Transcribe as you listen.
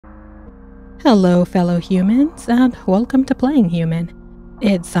Hello, fellow humans, and welcome to Playing Human.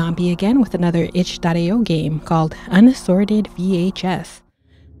 It's Zombie again with another itch.io game called Unsorted VHS,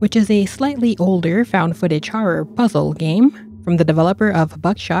 which is a slightly older found footage horror puzzle game from the developer of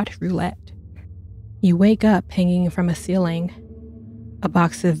Buckshot Roulette. You wake up hanging from a ceiling. A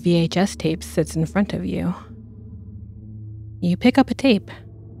box of VHS tapes sits in front of you. You pick up a tape.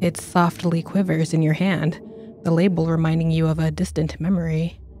 It softly quivers in your hand, the label reminding you of a distant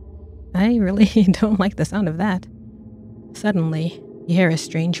memory. I really don't like the sound of that. Suddenly, you hear a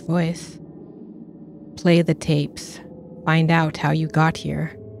strange voice. Play the tapes. Find out how you got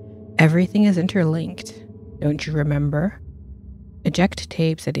here. Everything is interlinked. Don't you remember? Eject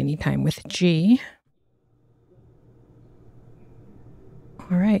tapes at any time with G.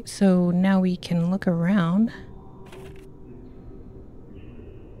 Alright, so now we can look around.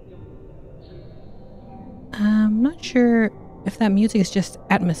 I'm not sure if that music is just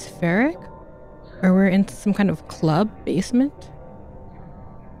atmospheric or we're in some kind of club basement.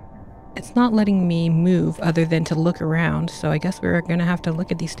 It's not letting me move other than to look around, so I guess we're gonna have to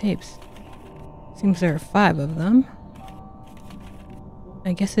look at these tapes. Seems there are 5 of them.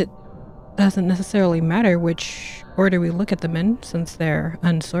 I guess it doesn't necessarily matter which order we look at them in since they're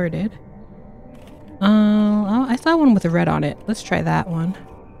unsorted. I saw one with a red on it. Let's try that one.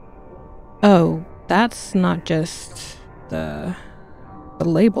 Oh, that's not just the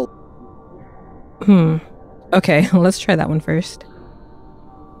label. Okay, let's try that one first.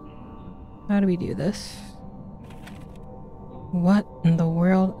 How do we do this? What in the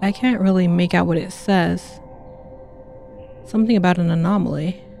world? I can't really make out what it says. Something about an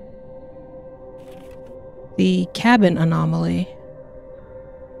anomaly. The cabin anomaly.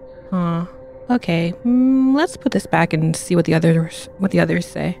 Huh. Okay, let's put this back and see what the others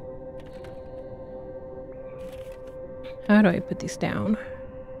say. How do I put these down?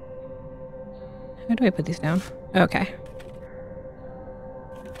 How do I put these down? Okay.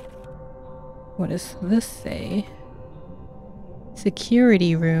 What does this say?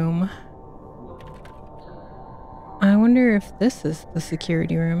 Security room. I wonder if this is the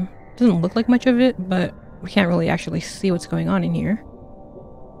security room. Doesn't look like much of it, but we can't really actually see what's going on in here.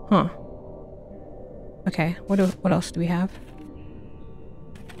 Huh. Okay, what else do we have?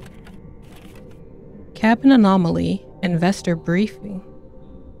 Cabin anomaly. Investor briefing.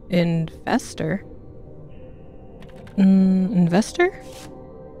 Investor? Investor?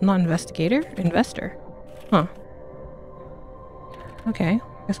 Not investigator? Investor. Huh. Okay.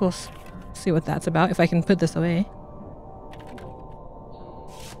 Guess we'll see what that's about if I can put this away.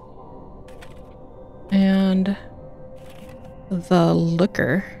 And the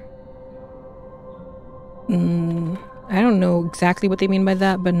looker. I don't know exactly what they mean by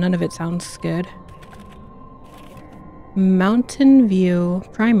that, but none of it sounds good. Mountain View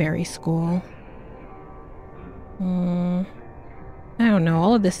Primary School. I don't know.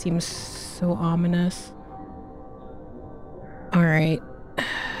 All of this seems so ominous. Alright.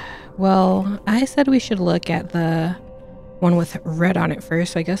 Well, I said we should look at the one with red on it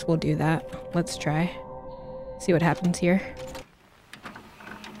first, so I guess we'll do that. Let's try. See what happens here.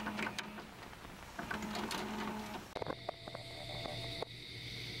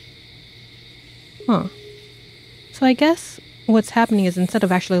 Huh. So I guess what's happening is instead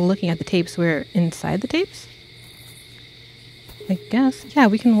of actually looking at the tapes, we're inside the tapes? I guess. Yeah,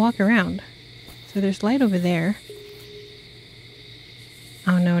 we can walk around. So there's light over there.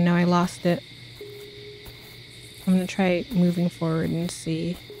 Oh no, now I lost it. I'm gonna try moving forward and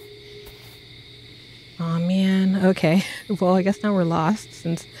see. Oh man, okay. Well, I guess now we're lost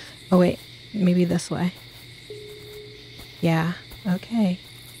since... Oh wait, maybe this way. Yeah, okay.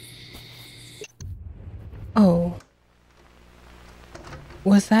 Oh.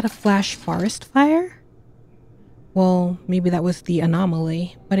 Was that a flash forest fire? Well, maybe that was the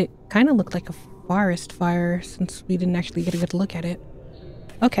anomaly, but it kind of looked like a forest fire since we didn't actually get a good look at it.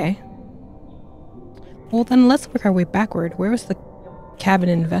 Okay. Well, then let's work our way backward. Where was the cabin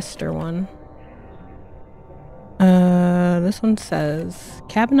investor one? This one says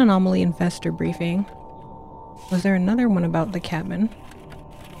cabin anomaly investor briefing. Was there another one about the cabin?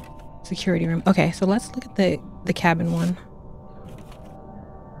 Security room. Okay, so let's look at the cabin one.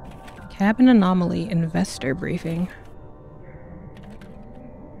 Cabin anomaly investor briefing.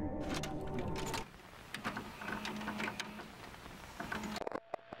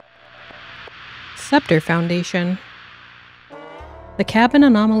 Scepter Foundation. The cabin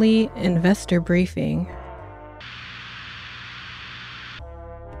anomaly investor briefing.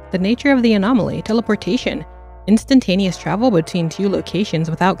 The nature of the anomaly, teleportation. Instantaneous travel between 2 locations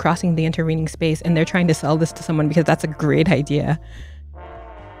without crossing the intervening space, and they're trying to sell this to someone because that's a great idea.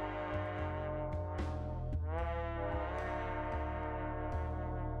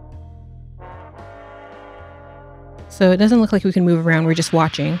 So it doesn't look like we can move around, we're just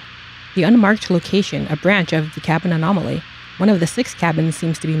watching. The unmarked location, a branch of the cabin anomaly. One of the 6 cabins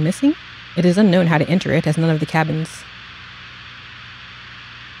seems to be missing. It is unknown how to enter it, as none of the cabins.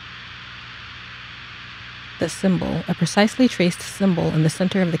 The symbol, a precisely traced symbol in the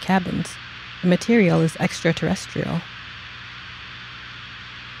center of the cabins. The material is extraterrestrial.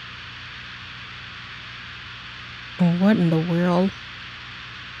 What in the world?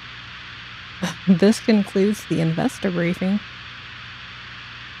 This concludes the investor briefing.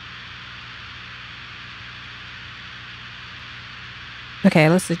 Okay,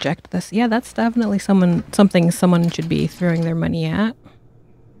 let's eject this. Yeah, that's definitely something someone should be throwing their money at.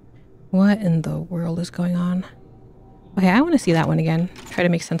 What in the world is going on? Okay, I want to see that one again. Try to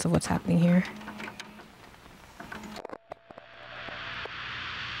make sense of what's happening here.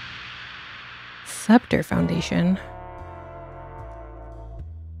 Scepter Foundation.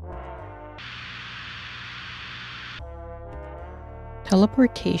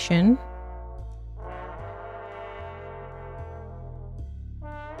 Teleportation.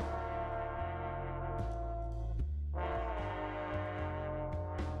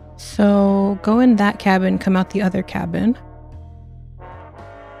 So go in that cabin, come out the other cabin.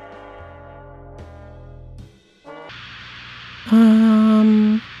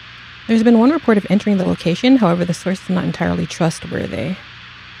 There's been one report of entering the location, however the source is not entirely trustworthy.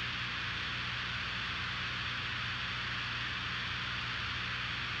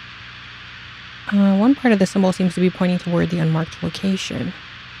 One part of the symbol seems to be pointing toward the unmarked location.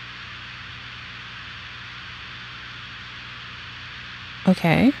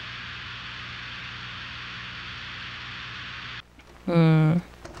 Okay.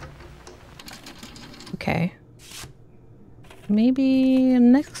 Okay. Maybe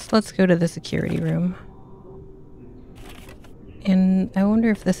next let's go to the security room. And I wonder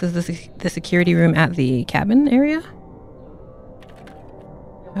if this is the security room at the cabin area?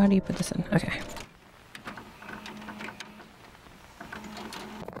 How do you put this in? Okay.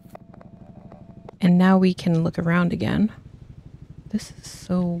 And now we can look around again. This is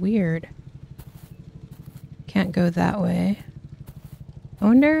so weird. Can't go that way. I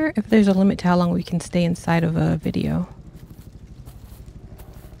wonder if there's a limit to how long we can stay inside of a video.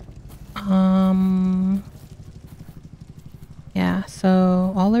 Yeah,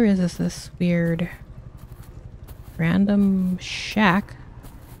 so all there is this weird random shack.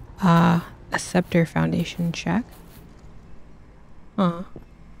 A Scepter Foundation shack. Huh.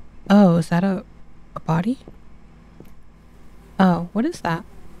 Oh, is that a body? Oh, what is that?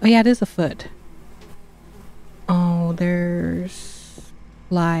 Oh yeah, it is a foot. Oh, there's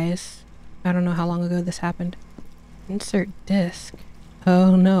flies. I don't know how long ago this happened. Insert disc.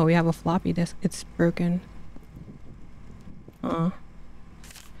 Oh no, we have a floppy disk. It's broken.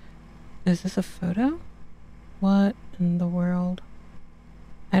 Is this a photo? What in the world?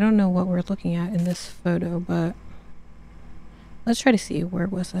 I don't know what we're looking at in this photo, but let's try to see. Where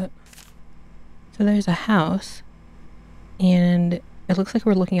was it? So there's a house, and it looks like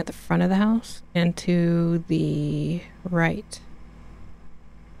we're looking at the front of the house and to the right.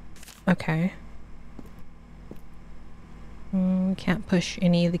 Okay. Can't push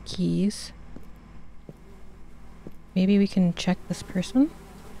any of the keys. Maybe we can check this person?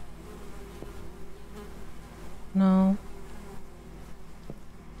 No.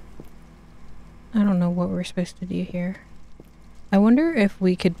 I don't know what we're supposed to do here. I wonder if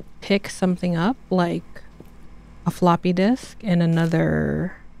we could pick something up, like a floppy disk and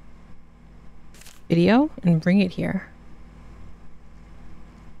another video, and bring it here.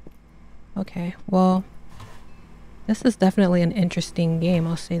 Okay, well, this is definitely an interesting game,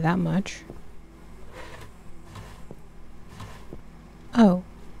 I'll say that much. Oh.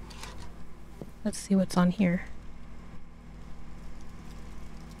 Let's see what's on here.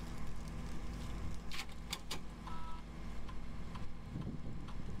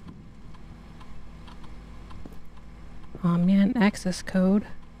 Oh man, access code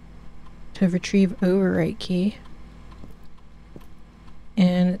to retrieve overwrite key.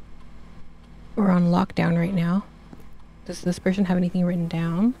 And we're on lockdown right now. Does this person have anything written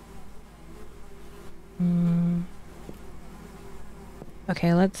down?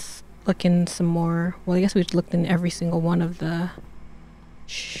 Okay, let's look in some more. Well, I guess we've looked in every single one of the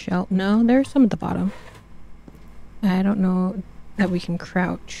shelf. No, there's some at the bottom. I don't know that we can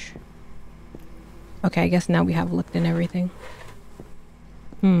crouch. Okay, I guess now we have looked in everything.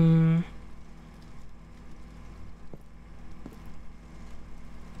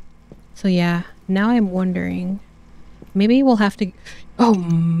 So yeah, now I'm wondering, maybe we'll have to... Oh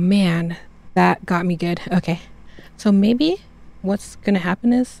man, that got me good. Okay, so maybe what's gonna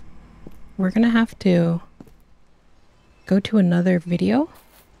happen is we're gonna have to go to another video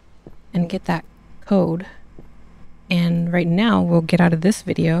and get that code. And right now we'll get out of this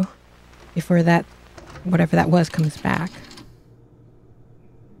video before that, whatever that was, comes back.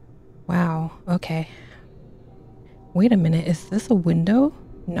 Wow, okay. Wait a minute, is this a window?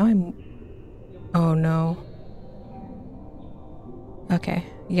 No, oh no. Okay,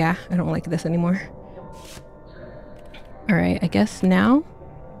 yeah, I don't like this anymore. Alright, I guess now...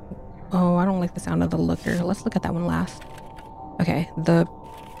 Oh, I don't like the sound of the looker. Let's look at that one last. Okay, the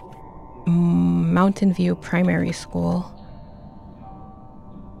Mountain View Primary School.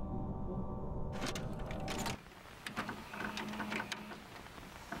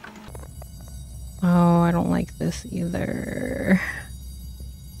 Oh, I don't like this either.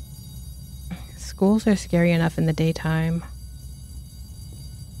 Schools are scary enough in the daytime.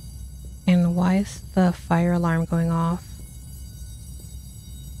 And why is the fire alarm going off?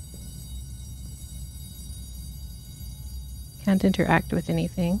 Can't interact with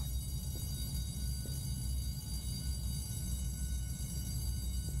anything.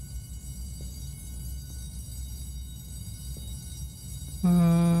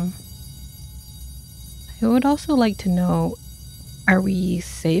 I would also like to know, are we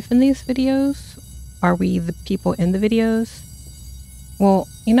safe in these videos? Are we the people in the videos? Well,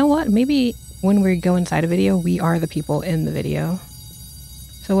 you know what? Maybe when we go inside a video, we are the people in the video.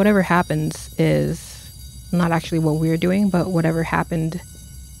 So whatever happens is not actually what we're doing, but whatever happened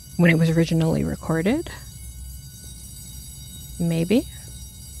when it was originally recorded. Maybe.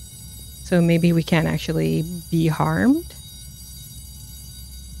 So maybe we can't actually be harmed.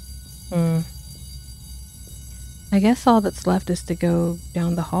 I guess all that's left is to go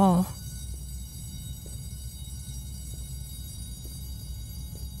down the hall.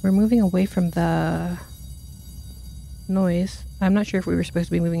 We're moving away from the noise. I'm not sure if we were supposed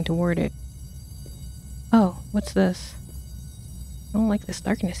to be moving toward it. Oh, what's this? I don't like this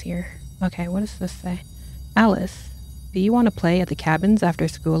darkness here. Okay, what does this say? Alice, do you want to play at the cabins after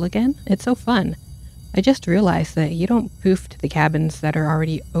school again? It's so fun. I just realized that you don't poof to the cabins that are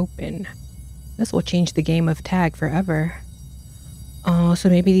already open. This will change the game of tag forever. Oh, so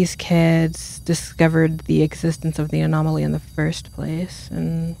maybe these kids discovered the existence of the anomaly in the first place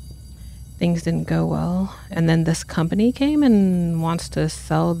and things didn't go well. And then this company came and wants to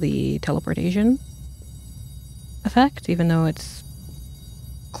sell the teleportation effect, even though it's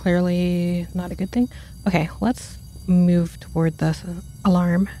clearly not a good thing. Okay, let's move toward this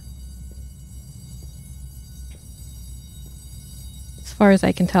alarm. As far as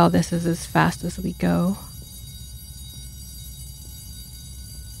I can tell, this is as fast as we go.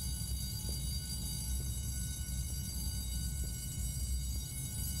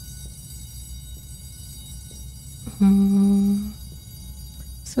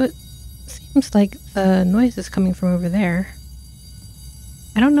 So it seems like the noise is coming from over there.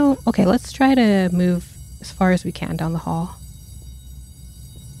 I don't know. Okay, let's try to move as far as we can down the hall.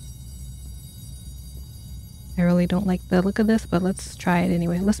 I really don't like the look of this, but let's try it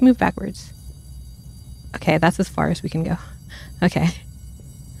anyway. Let's move backwards. Okay, that's as far as we can go. Okay.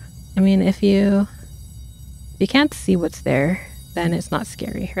 I mean, if you can't see what's there, then it's not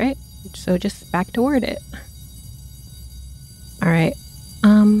scary, right? So just back toward it. All right.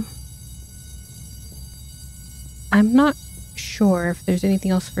 I'm not sure if there's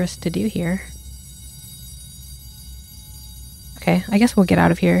anything else for us to do here. Okay, I guess we'll get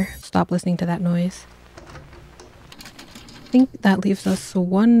out of here. Stop listening to that noise. I think that leaves us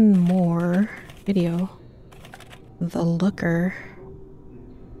one more video. The Looker.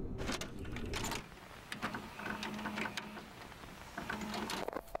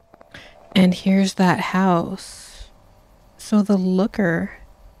 And here's that house. So the Looker,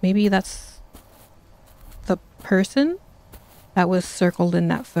 maybe that's the person that was circled in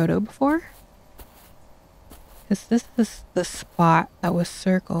that photo before? Because this is the spot that was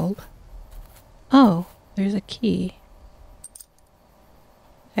circled. Oh, there's a key.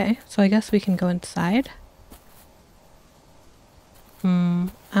 Okay, so I guess we can go inside. I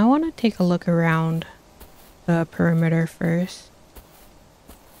want to take a look around the perimeter first.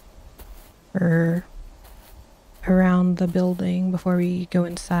 Or around the building before we go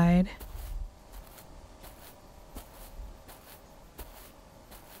inside.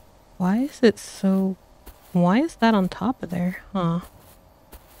 Why is it so... Why is that on top of there? Huh.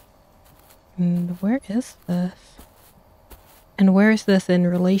 And where is this? And where is this in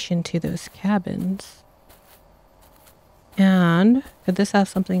relation to those cabins? And could this have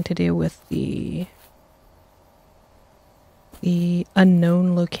something to do with the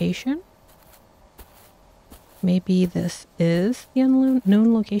unknown location? Maybe this is the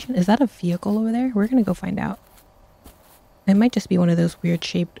unknown location? Is that a vehicle over there? We're gonna go find out. It might just be one of those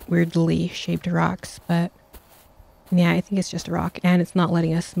weirdly shaped rocks, but yeah, I think it's just a rock, and it's not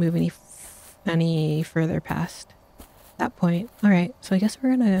letting us move any further past that point. All right, so I guess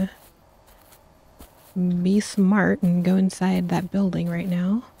we're gonna be smart and go inside that building right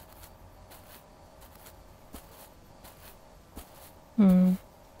now.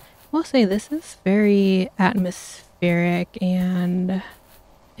 I'll say this is very atmospheric and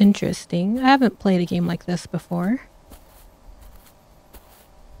interesting. I haven't played a game like this before.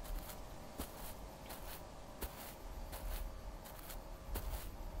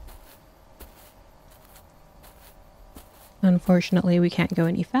 Unfortunately, we can't go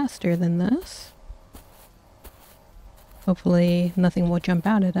any faster than this. Hopefully, nothing will jump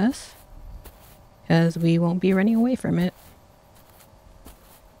out at us, because we won't be running away from it.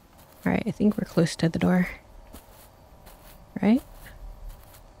 Alright, I think we're close to the door. Right?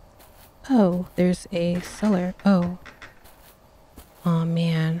 Oh, there's a cellar. Oh. Oh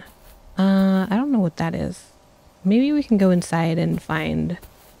man. I don't know what that is. Maybe we can go inside and find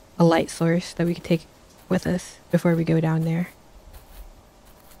a light source that we could take with us before we go down there.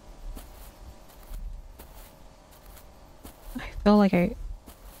 I feel like I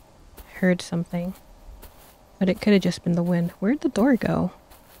heard something, but it could have just been the wind. Where'd the door go?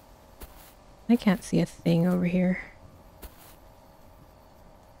 I can't see a thing over here.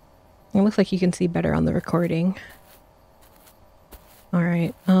 It looks like you can see better on the recording.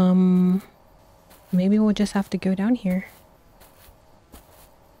 Alright, maybe we'll just have to go down here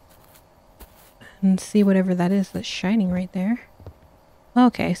and see whatever that is that's shining right there.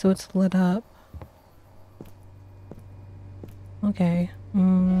 Okay, so it's lit up. Okay.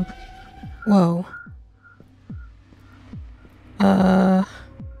 Whoa.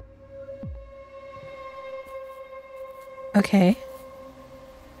 Okay.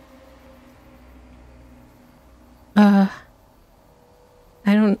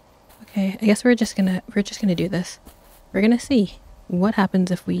 I don't... Okay, I guess we're just gonna do this. We're gonna see what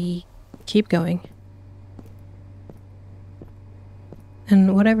happens if we keep going.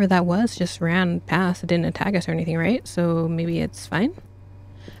 And whatever that was just ran past. It didn't attack us or anything, right? So maybe it's fine?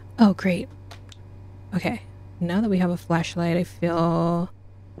 Oh, great. Okay, now that we have a flashlight, I feel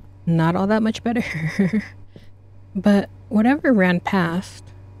not all that much better. But whatever ran past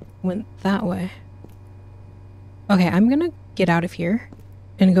went that way. Okay, I'm gonna get out of here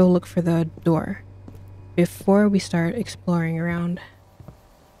and go look for the door before we start exploring around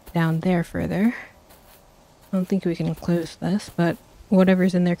down there further. I don't think we can close this, but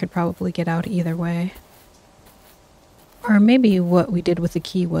whatever's in there could probably get out either way. Or maybe what we did with the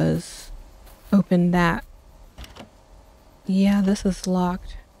key was open that. Yeah, this is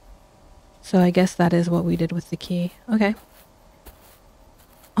locked. So I guess that is what we did with the key. Okay.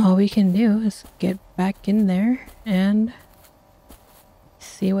 All we can do is get back in there and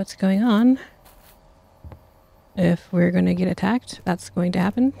see what's going on. If we're going to get attacked, that's going to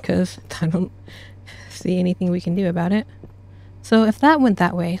happen, because I don't see anything we can do about it. So if that went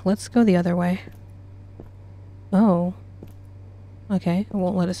that way, let's go the other way. Oh. Okay, it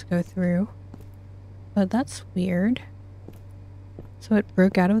won't let us go through. But that's weird. So it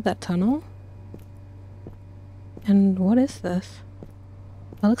broke out of that tunnel? And what is this?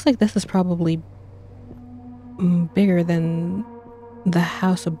 It looks like this is probably bigger than the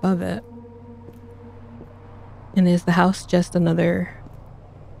house above it. And is the house just another,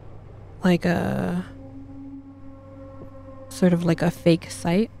 like a, sort of like a fake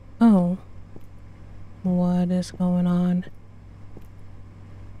site? Oh. What is going on?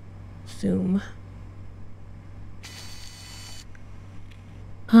 Zoom.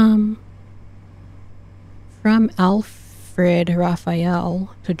 From Alfred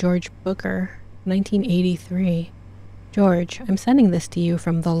Raphael to George Booker, 1983. George, I'm sending this to you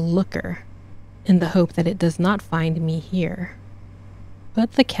from the Looker, in the hope that it does not find me here.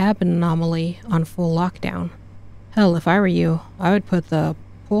 Put the cabin anomaly on full lockdown. Hell, if I were you, I would put the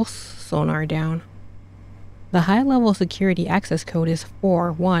pulse sonar down. The high-level security access code is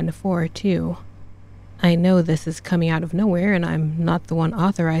 4142. I know this is coming out of nowhere and I'm not the one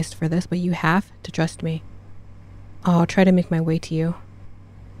authorized for this, but you have to trust me. I'll try to make my way to you.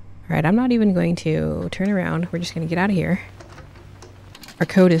 Alright, I'm not even going to turn around. We're just going to get out of here. Our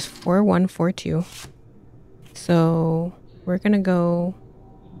code is 4142. So we're going to go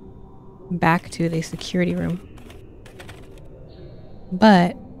back to the security room.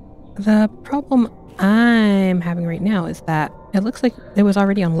 But the problem I'm having right now is that it looks like it was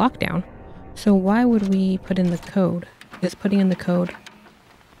already on lockdown. So why would we put in the code? Is putting in the code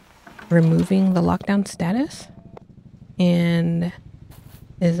removing the lockdown status? And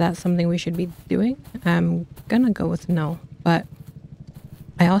is that something we should be doing? I'm gonna go with no. but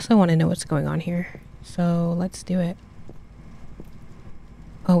I also want to know what's going on here. So let's do it.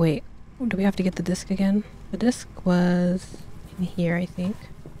 Oh wait, do we have to get the disc again? The disc was in here, I think.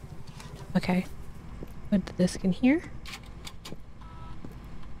 Okay, put the disc in here.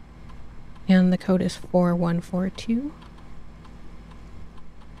 And the code is 4142.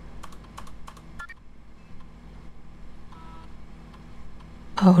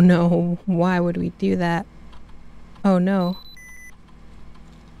 Oh no, why would we do that? Oh no.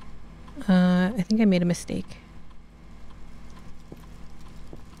 I think I made a mistake.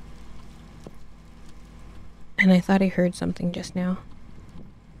 And I thought I heard something just now.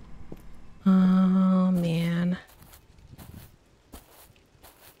 Oh man.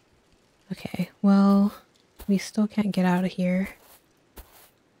 Okay, well, we still can't get out of here.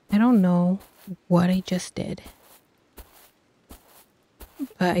 I don't know what I just did.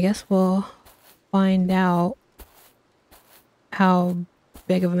 But I guess we'll find out how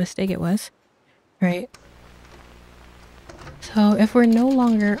big of a mistake it was. Right. So if we're no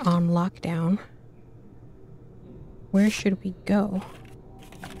longer on lockdown, where should we go?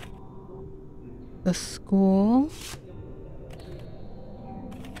 The school?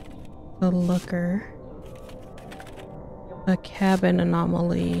 The looker? The cabin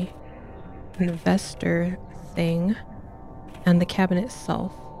anomaly? Investor thing? And the cabin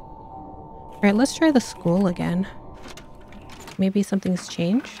itself. Alright, let's try the school again. Maybe something's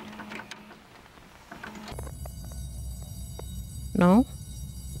changed? No?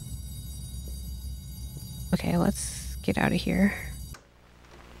 Okay, let's get out of here.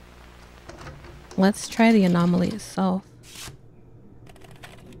 Let's try the anomaly itself.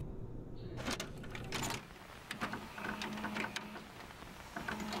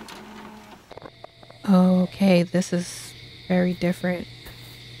 Okay, this is very different.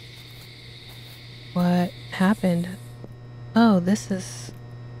 What happened? Oh, this is...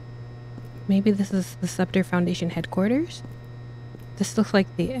 Maybe this is the Scepter Foundation headquarters? This looks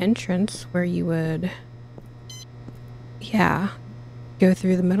like the entrance where you would... Yeah, go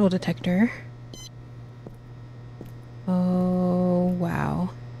through the metal detector. Oh, wow.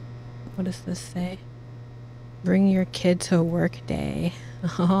 What does this say? Bring your kid to work day.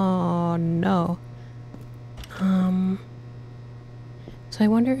 Oh, no. So I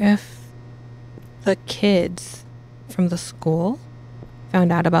wonder if the kids from the school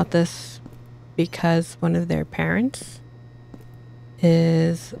found out about this because one of their parents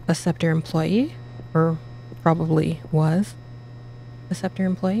is a Scepter employee, or probably was a Scepter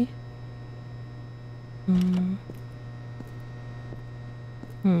employee.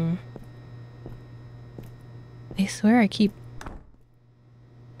 I swear I keep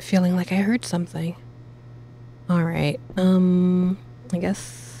feeling like I heard something. Alright, I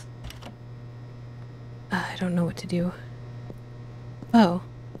guess... I don't know what to do. Oh,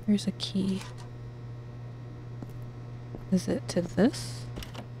 there's a key. Is it to this?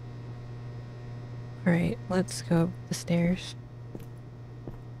 Alright, let's go up the stairs.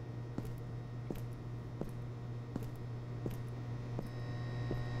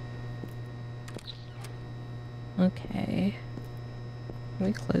 Okay. Can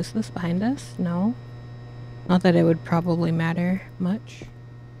we close this behind us? No. Not that it would probably matter much.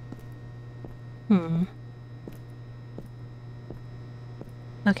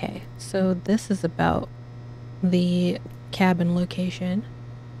 Okay, so this is about the cabin location.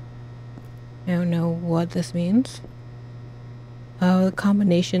 I don't know what this means. Oh, the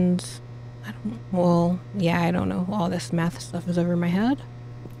combinations... I don't know. All this math stuff is over my head.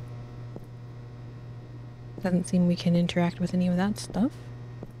 Doesn't seem we can interact with any of that stuff.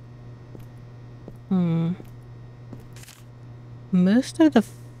 Most of the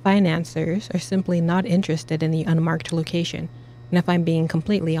financiers are simply not interested in the unmarked location. And if I'm being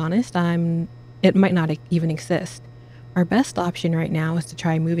completely honest, it might not even exist. Our best option right now is to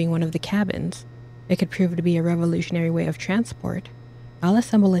try moving one of the cabins. It could prove to be a revolutionary way of transport. I'll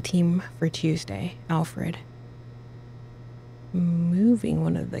assemble a team for Tuesday. Alfred. Moving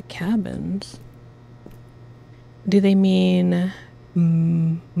one of the cabins? Do they mean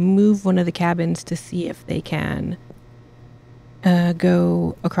move one of the cabins to see if they can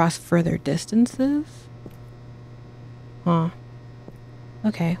go across further distances? Huh.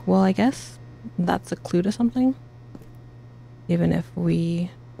 Okay, well I guess that's a clue to something. Even if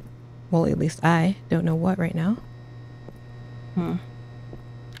we... Well, at least I don't know what right now.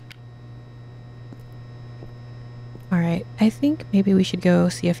 Alright, I think maybe we should go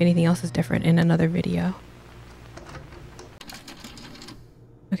see if anything else is different in another video.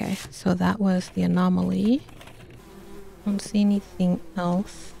 Okay, so that was the anomaly. Don't see anything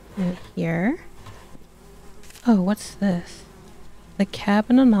else in here. Oh, what's this? The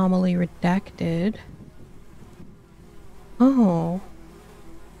cabin anomaly redacted. Oh.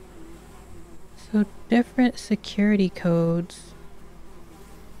 So different security codes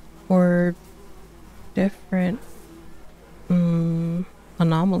for different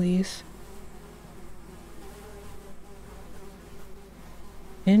anomalies.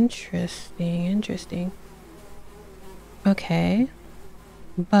 Interesting. Okay.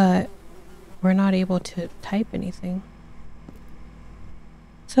 But we're not able to type anything.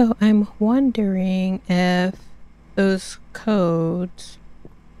 So I'm wondering if those codes,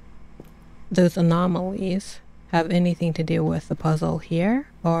 those anomalies, have anything to do with the puzzle here,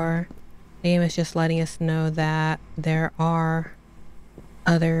 or the game is just letting us know that there are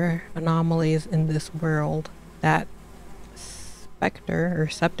other anomalies in this world that Spectre or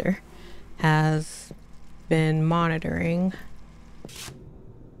Scepter has been monitoring.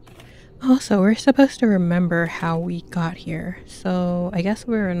 Also, we're supposed to remember how we got here, so I guess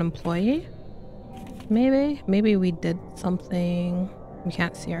we're an employee? Maybe we did something. We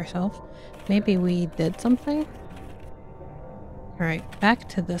can't see ourselves. Maybe we did something? Alright, back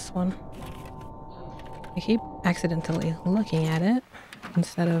to this one. I keep accidentally looking at it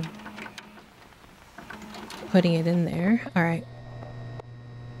instead of putting it in there. Alright.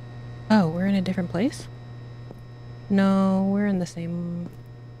 Oh, we're in a different place? No, we're in the same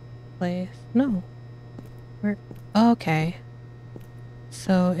place. No. We're... Okay.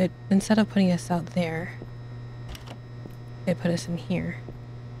 So it, instead of putting us out there, it put us in here.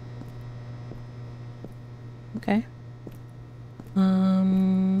 Okay.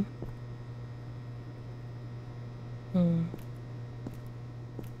 And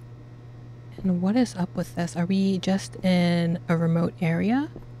what is up with this? Are we just in a remote area?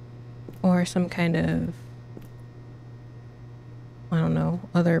 Or some kind of, I don't know,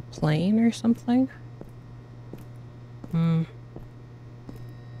 other plane or something?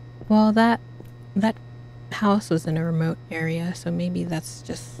 Well, that house was in a remote area, so maybe that's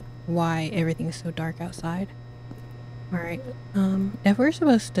just why everything's so dark outside. Alright, if we're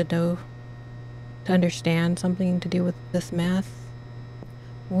supposed to know, to understand something to do with this math,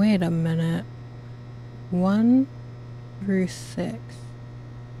 wait a minute. 1 through 6.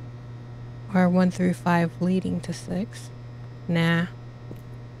 Or 1 through 5 leading to 6. Nah.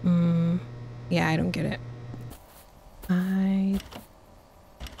 Yeah, I don't get it. I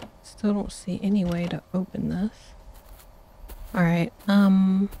still don't see any way to open this. Alright,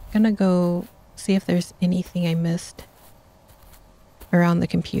 gonna go see if there's anything I missed around the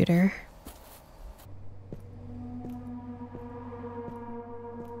computer.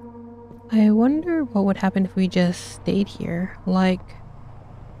 I wonder what would happen if we just stayed here. Like,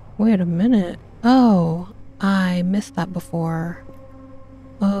 wait a minute. Oh, I missed that before.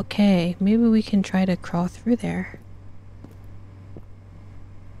 Okay, maybe we can try to crawl through there.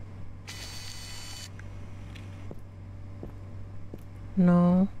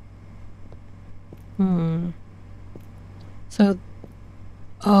 No. So,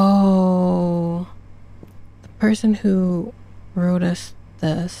 oh, the person who wrote us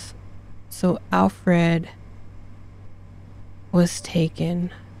this, so Alfred was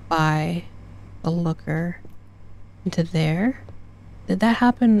taken by the looker into there. Did that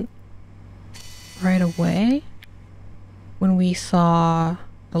happen right away when we saw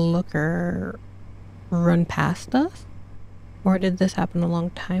the looker run past us? Or did this happen a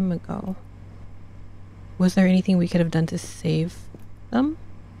long time ago? Was there anything we could have done to save them?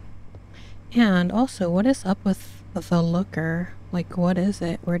 And also, what is up with the looker? Like, what is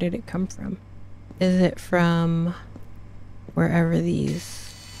it? Where did it come from? Is it from wherever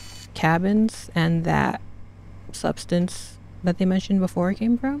these cabins and that substance that they mentioned before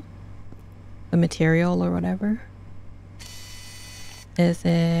came from? The material or whatever? Is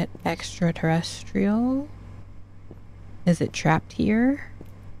it extraterrestrial? Is it trapped here?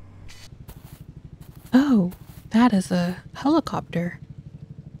 Oh, that is a helicopter.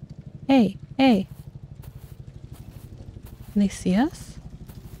 Hey, hey. Can they see us?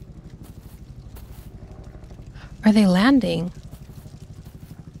 Are they landing?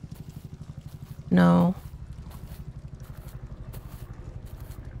 No.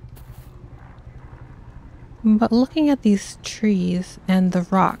 But looking at these trees and the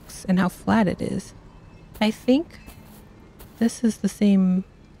rocks and how flat it is, I think this is the same,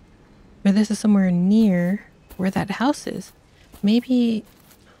 or this is somewhere near where that house is. Maybe,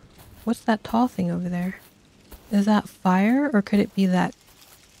 what's that tall thing over there? Is that fire, or could it be that,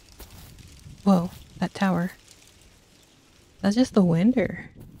 whoa, that tower? That's just the wind, or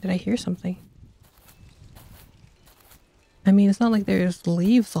did I hear something? I mean, it's not like there's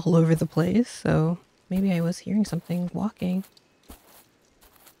leaves all over the place, so maybe I was hearing something walking.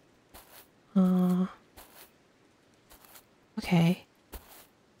 Okay.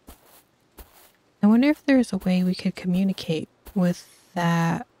 I wonder if there's a way we could communicate with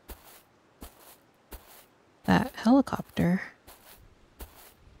that helicopter.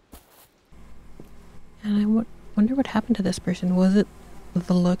 And I wonder what happened to this person. Was it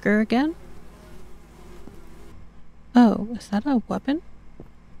the looker again? Oh, is that a weapon?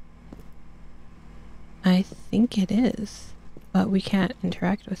 I think it is, but we can't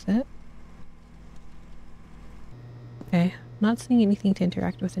interact with it. Okay, not seeing anything to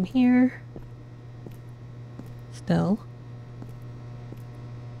interact with in here. Still.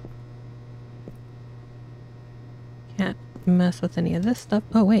 Can't mess with any of this stuff.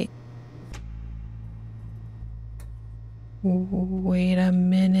 Oh, wait. Wait a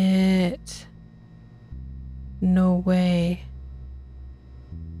minute. No way.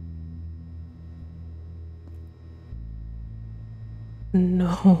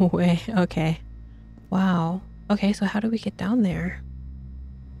 No way. Okay. Wow. Okay, so how do we get down there?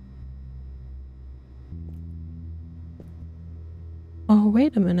 Oh,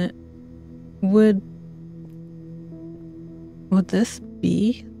 wait a minute. Would this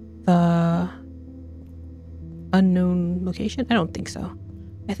be the unknown location? I don't think so.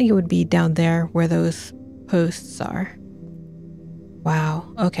 I think it would be down there where those posts are.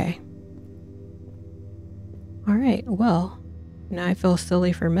 Wow. Okay. All right. Well, now I feel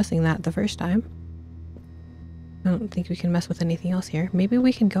silly for missing that the first time. I don't think we can mess with anything else here. Maybe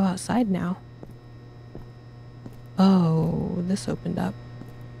we can go outside now. Oh, this opened up.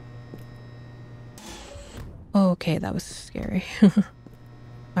 Okay, that was scary.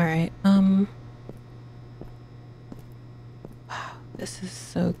 Alright, wow, this is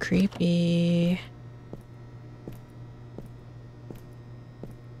so creepy.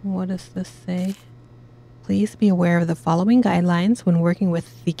 What does this say? Please be aware of the following guidelines when working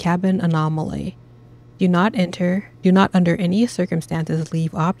with the cabin anomaly. Do not under any circumstances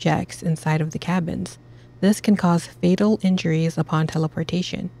leave objects inside of the cabins. This can cause fatal injuries upon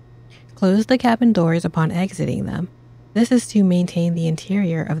teleportation. Close the cabin doors upon exiting them. This is to maintain the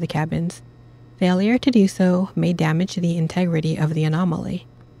interior of the cabins. Failure to do so may damage the integrity of the anomaly.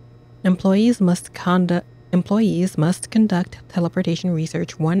 Employees must conduct teleportation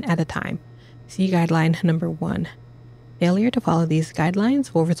research one at a time. See guideline number 1. Failure to follow these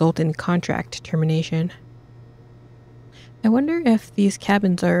guidelines will result in contract termination. I wonder if these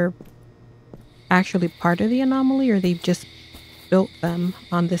cabins are actually part of the anomaly, or they've just built them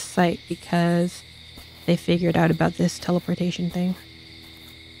on this site because they figured out about this teleportation thing.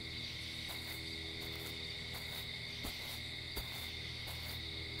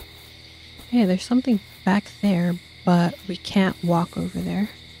 Hey, there's something back there, but we can't walk over there.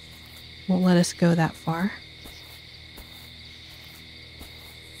 Won't let us go that far.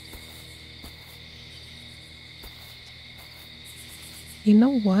 You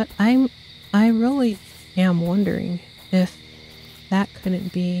know what? I really am wondering if that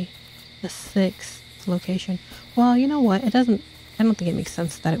couldn't be the 6th location. Well, you know what? I don't think it makes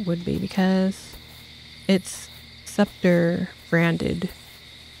sense that it would be, because it's Scepter branded.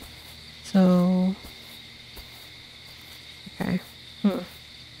 So, okay.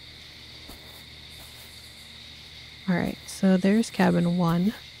 Alright, so there's cabin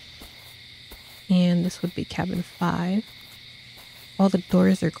 1. And this would be cabin 5. All the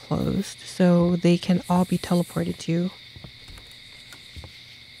doors are closed, so they can all be teleported to.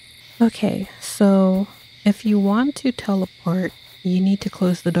 Okay, so if you want to teleport, you need to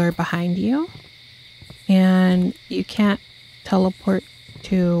close the door behind you. And you can't teleport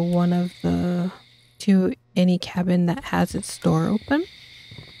to to any cabin that has its door open.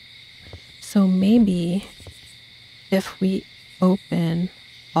 So maybe if we open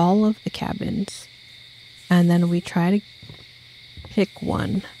all of the cabins and then we try to pick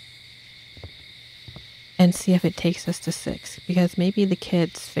one and see if it takes us to 6, because maybe the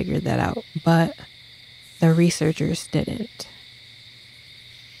kids figured that out, but the researchers didn't.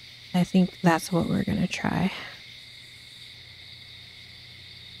 I think that's what we're gonna try.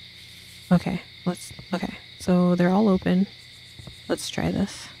 Okay, so they're all open. Let's try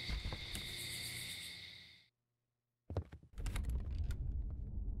this.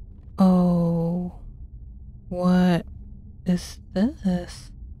 Oh, what is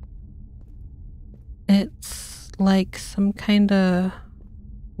this? It's like some kind of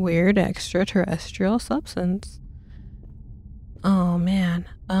weird extraterrestrial substance. Oh man.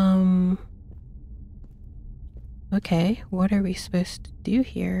 Okay, what are we supposed to do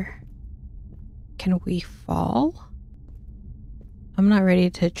here? Can we fall? I'm not ready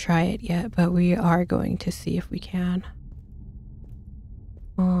to try it yet, but we are going to see if we can.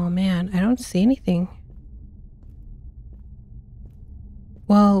 Oh man, I don't see anything.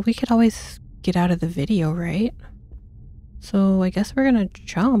 Well, we could always get out of the video, right? So I guess we're gonna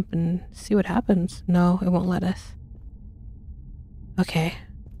jump and see what happens. No, it won't let us. Okay.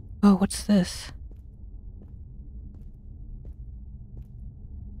 Oh, what's this?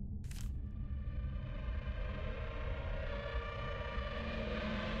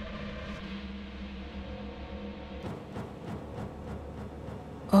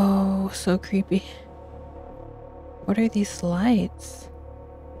 Oh, so creepy. What are these lights?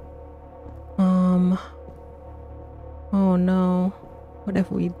 Oh no. What have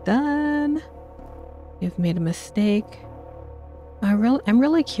we done? We've made a mistake. I'm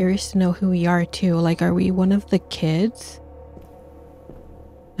really curious to know who we are too. Like, are we one of the kids?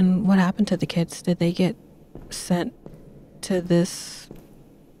 And what happened to the kids? Did they get sent to this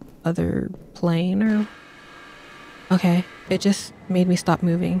other plane or... Okay, it just made me stop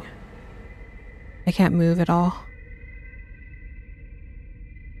moving. I can't move at all.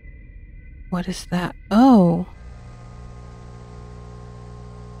 What is that? Oh!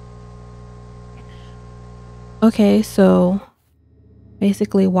 Okay, so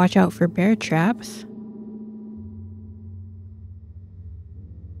basically watch out for bear traps.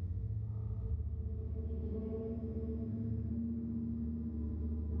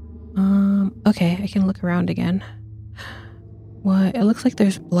 Okay, I can look around again. What? It looks like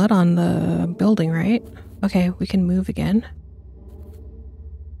there's blood on the building, right? Okay, we can move again.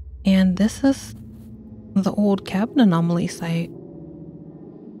 And this is the old cabin anomaly site.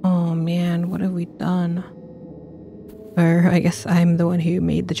 Oh man, what have we done? Or I guess I'm the one who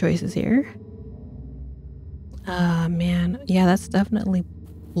made the choices here. Man. Yeah, that's definitely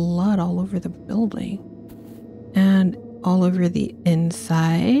blood all over the building. And all over the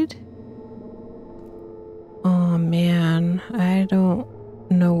inside. Oh man, I don't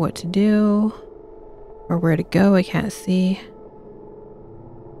know what to do. Or where to go, I can't see.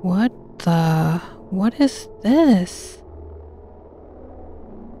 What is this?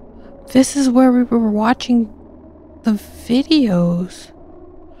 This is where we were watching the videos.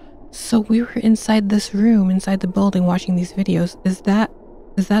 So we were inside this room, inside the building, watching these videos. Is that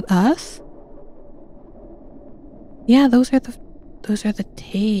us? Yeah, those are the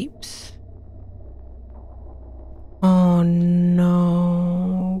tapes. Oh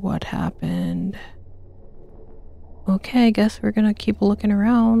no, what happened? Okay, I guess we're gonna keep looking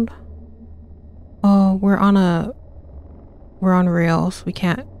around. Oh, we're on rails. We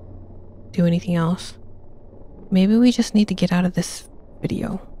can't do anything else. Maybe we just need to get out of this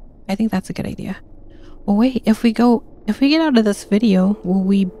video. I think that's a good idea. Well, wait, if we get out of this video, will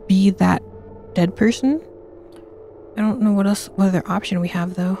we be that dead person? I don't know what other option we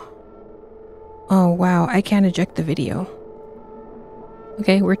have though. Oh wow, I can't eject the video.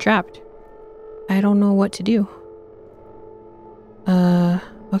 Okay, we're trapped. I don't know what to do.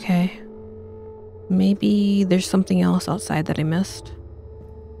 Okay. Maybe there's something else outside that I missed.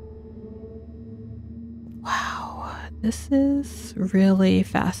 Wow, this is really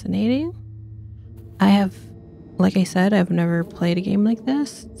fascinating. Like I said, I've never played a game like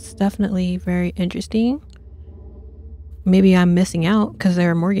this. It's definitely very interesting. Maybe I'm missing out because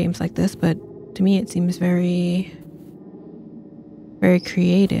there are more games like this, but to me it seems very, very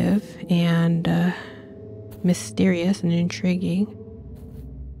creative and mysterious and intriguing.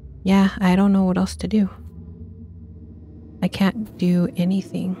 Yeah, I don't know what else to do. I can't do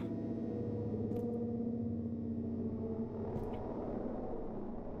anything.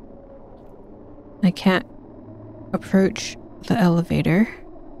 I can't approach the elevator.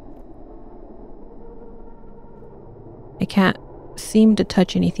 I can't seem to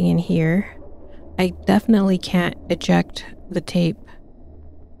touch anything in here. I definitely can't eject the tape.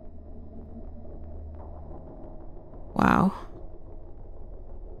 Wow.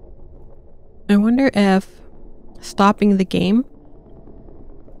 I wonder if stopping the game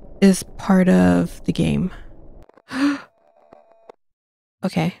is part of the game.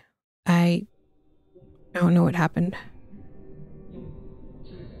 Okay. I don't know what happened.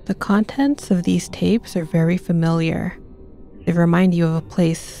 The contents of these tapes are very familiar. They remind you of a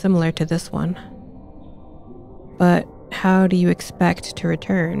place similar to this one. But how do you expect to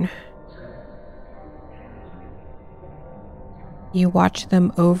return? You watch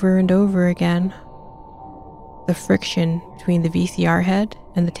them over and over again. The friction between the VCR head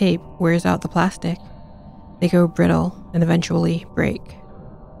and the tape wears out the plastic. They go brittle and eventually break.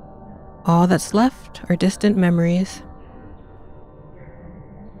 All that's left are distant memories.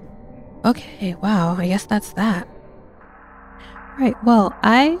 Okay, wow, I guess that's that. Right, well,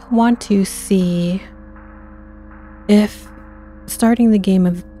 I want to see if starting the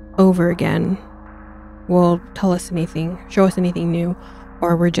game over again will tell us anything, show us anything new,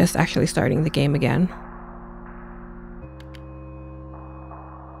 or we're just actually starting the game again.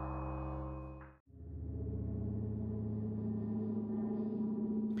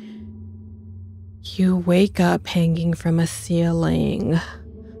 You wake up hanging from a ceiling.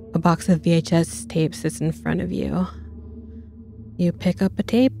 A box of VHS tape sits in front of you. You pick up a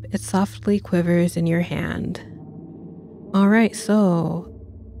tape, it softly quivers in your hand. Alright, so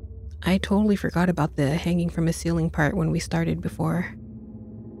I totally forgot about the hanging from a ceiling part when we started before.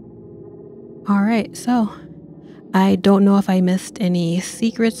 Alright, so I don't know if I missed any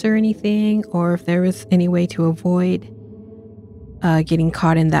secrets or anything, or if there was any way to avoid getting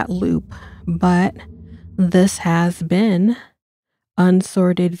caught in that loop, but this has been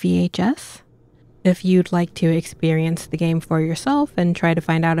Unsorted VHS. If you'd like to experience the game for yourself and try to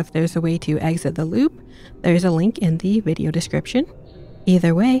find out if there's a way to exit the loop, there's a link in the video description.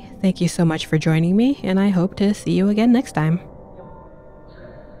 Either way, thank you so much for joining me, and I hope to see you again next time.